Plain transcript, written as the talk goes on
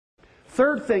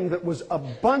Third thing that was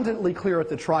abundantly clear at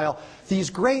the trial, these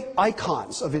great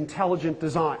icons of intelligent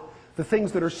design, the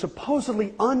things that are supposedly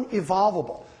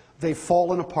unevolvable, they've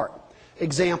fallen apart.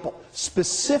 Example,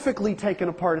 specifically taken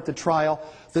apart at the trial,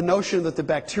 the notion that the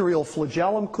bacterial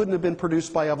flagellum couldn't have been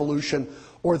produced by evolution,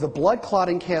 or the blood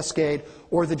clotting cascade,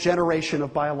 or the generation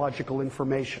of biological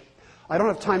information. I don't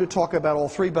have time to talk about all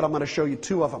three, but I'm going to show you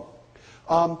two of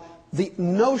them. The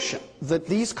notion that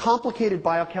these complicated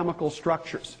biochemical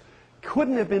structures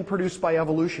couldn't have been produced by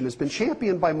evolution has been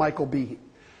championed by Michael Behe.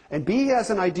 And Behe has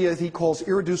an idea that he calls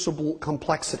irreducible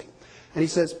complexity. And he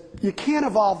says, you can't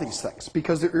evolve these things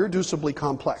because they're irreducibly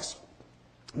complex.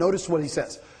 Notice what he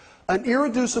says. An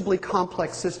irreducibly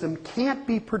complex system can't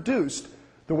be produced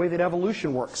the way that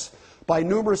evolution works, by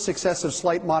numerous successive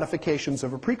slight modifications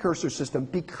of a precursor system,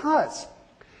 because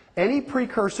any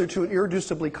precursor to an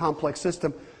irreducibly complex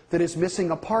system that is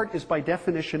missing a part is by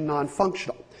definition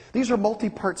non-functional. These are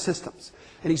multi-part systems.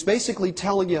 And he's basically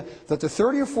telling you that the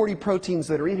 30 or 40 proteins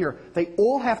that are in here, they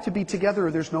all have to be together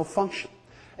or there's no function.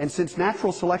 And since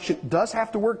natural selection does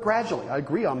have to work gradually, I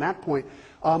agree on that point,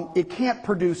 it can't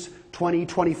produce 20,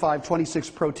 25, 26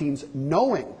 proteins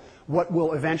knowing what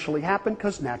will eventually happen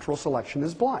because natural selection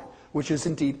is blind, which is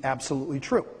indeed absolutely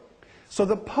true. So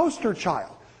the poster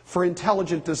child for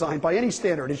intelligent design by any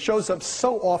standard, it shows up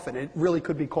so often, it really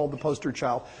could be called the poster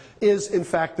child, is in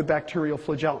fact the bacterial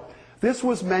flagellum. This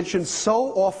was mentioned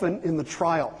so often in the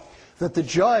trial that the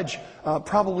judge,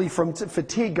 probably from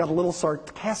fatigue, got a little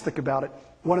sarcastic about it.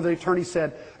 One of the attorneys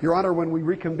said, Your Honor, when we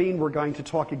reconvene, we're going to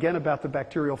talk again about the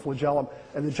bacterial flagellum.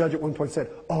 And the judge at one point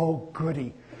said, oh,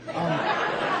 goody.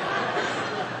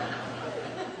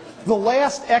 The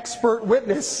last expert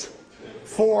witness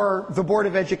for the Board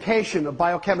of Education, a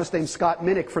biochemist named Scott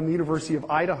Minnick from the University of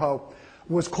Idaho,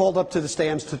 was called up to the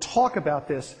stands to talk about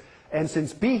this. And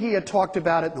since Behe had talked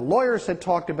about it, the lawyers had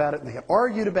talked about it, and they had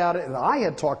argued about it, and I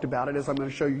had talked about it, as I'm going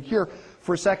to show you here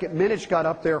for a second, Minnick got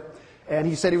up there, and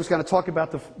he said he was going to talk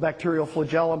about the bacterial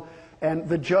flagellum. And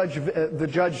the judge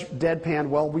deadpanned,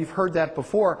 well, we've heard that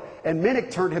before. And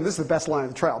Minnick turned to him, this is the best line of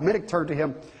the trial, Minnick turned to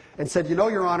him and said, you know,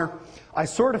 Your Honor, I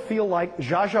sort of feel like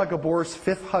Zsa Zsa Gabor's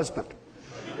fifth husband.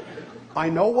 I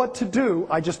know what to do,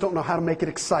 I just don't know how to make it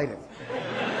exciting.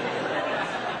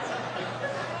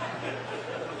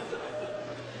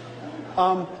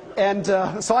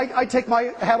 So I take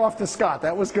my hat off to Scott.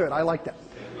 That was good. I like that.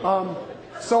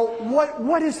 So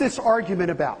what is this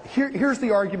argument about? Here's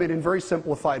the argument in very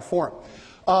simplified form.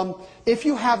 If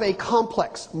you have a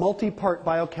complex, multi-part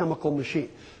biochemical machine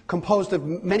composed of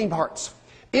many parts,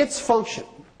 its function,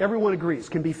 everyone agrees,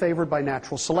 can be favored by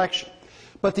natural selection.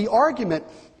 But the argument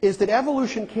is that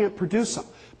evolution can't produce them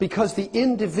because the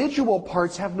individual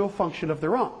parts have no function of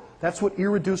their own. That's what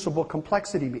irreducible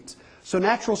complexity means. So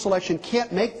natural selection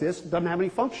can't make this, doesn't have any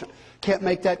function. Can't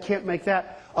make that, can't make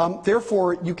that.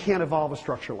 Therefore, you can't evolve a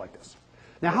structure like this.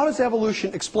 Now, how does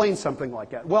evolution explain something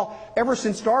like that? Well, ever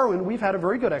since Darwin, we've had a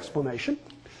very good explanation.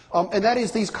 And that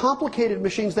is these complicated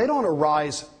machines, they don't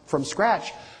arise from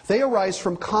scratch. They arise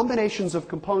from combinations of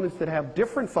components that have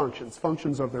different functions,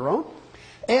 functions of their own.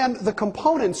 And the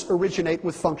components originate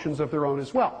with functions of their own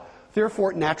as well.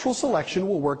 Therefore, natural selection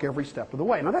will work every step of the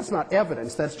way. Now, that's not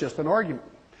evidence, that's just an argument.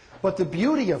 But the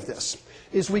beauty of this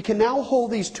is we can now hold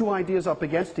these two ideas up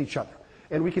against each other.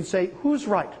 And we can say, who's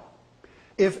right?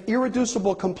 If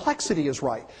irreducible complexity is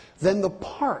right, then the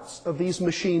parts of these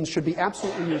machines should be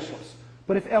absolutely useless.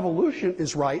 But if evolution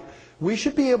is right, we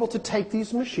should be able to take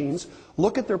these machines,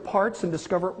 look at their parts, and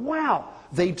discover, wow,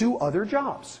 they do other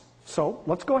jobs. So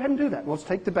let's go ahead and do that. Let's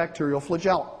take the bacterial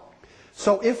flagellum.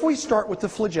 So if we start with the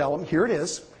flagellum, here it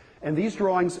is, and these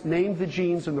drawings name the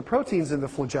genes and the proteins in the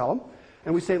flagellum,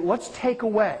 and we say, let's take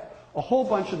away a whole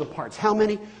bunch of the parts. How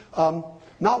many?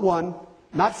 Not 1,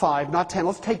 not 5, not 10.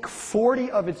 Let's take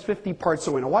 40 of its 50 parts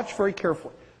away. Now watch very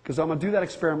carefully, because I'm going to do that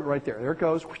experiment right there. There it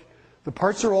goes. The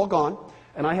parts are all gone,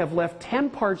 and I have left 10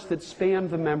 parts that span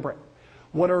the membrane.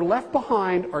 What are left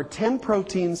behind are 10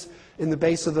 proteins in the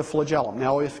base of the flagellum.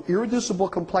 Now, if irreducible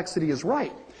complexity is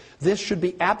right, this should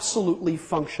be absolutely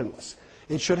functionless.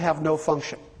 It should have no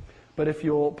function. But if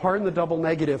you'll pardon the double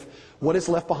negative, what is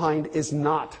left behind is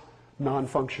not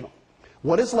non-functional.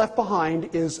 What is left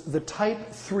behind is the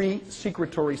type 3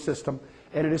 secretory system,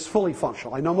 and it is fully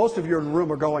functional. I know most of you in the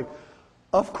room are going,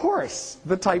 of course,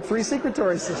 the type 3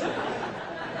 secretory system.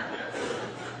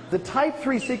 The type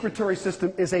 3 secretory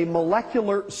system is a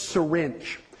molecular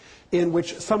syringe in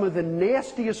which some of the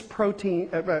nastiest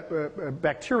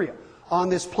bacteria on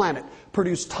this planet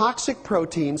produce toxic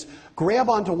proteins, grab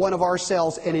onto one of our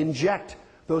cells, and inject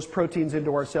those proteins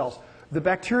into our cells. The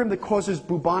bacterium that causes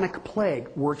bubonic plague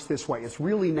works this way. It's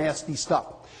really nasty stuff.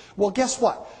 Well, guess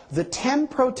what? The 10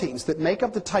 proteins that make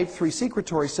up the type 3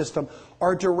 secretory system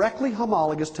are directly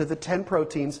homologous to the 10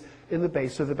 proteins in the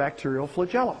base of the bacterial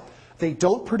flagellum. They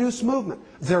don't produce movement.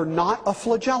 They're not a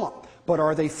flagellum. But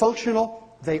are they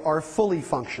functional? They are fully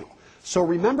functional. So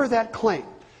remember that claim.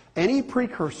 Any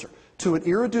precursor to an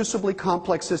irreducibly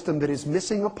complex system that is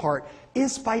missing a part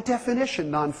is by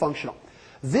definition non-functional.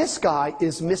 This guy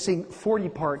is missing 40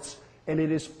 parts and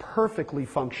it is perfectly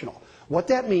functional. What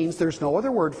that means, there's no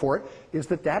other word for it, is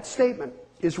that that statement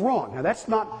is wrong. Now that's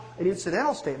not an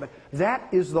incidental statement. That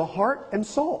is the heart and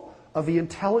soul of the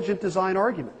intelligent design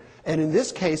argument. And in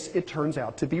this case, it turns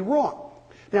out to be wrong.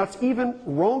 Now it's even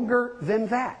wronger than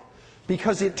that,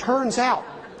 because it turns out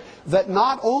that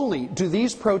not only do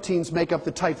these proteins make up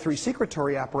the type 3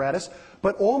 secretory apparatus,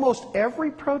 but almost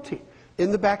every protein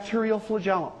in the bacterial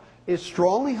flagellum is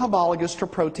strongly homologous to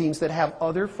proteins that have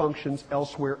other functions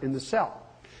elsewhere in the cell.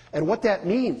 And what that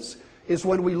means is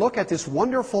when we look at this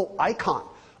wonderful icon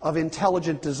of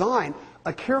intelligent design,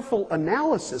 a careful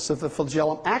analysis of the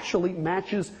flagellum actually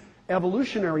matches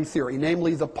evolutionary theory,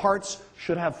 namely the parts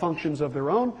should have functions of their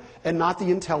own and not the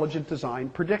intelligent design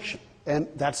prediction. And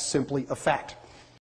that's simply a fact.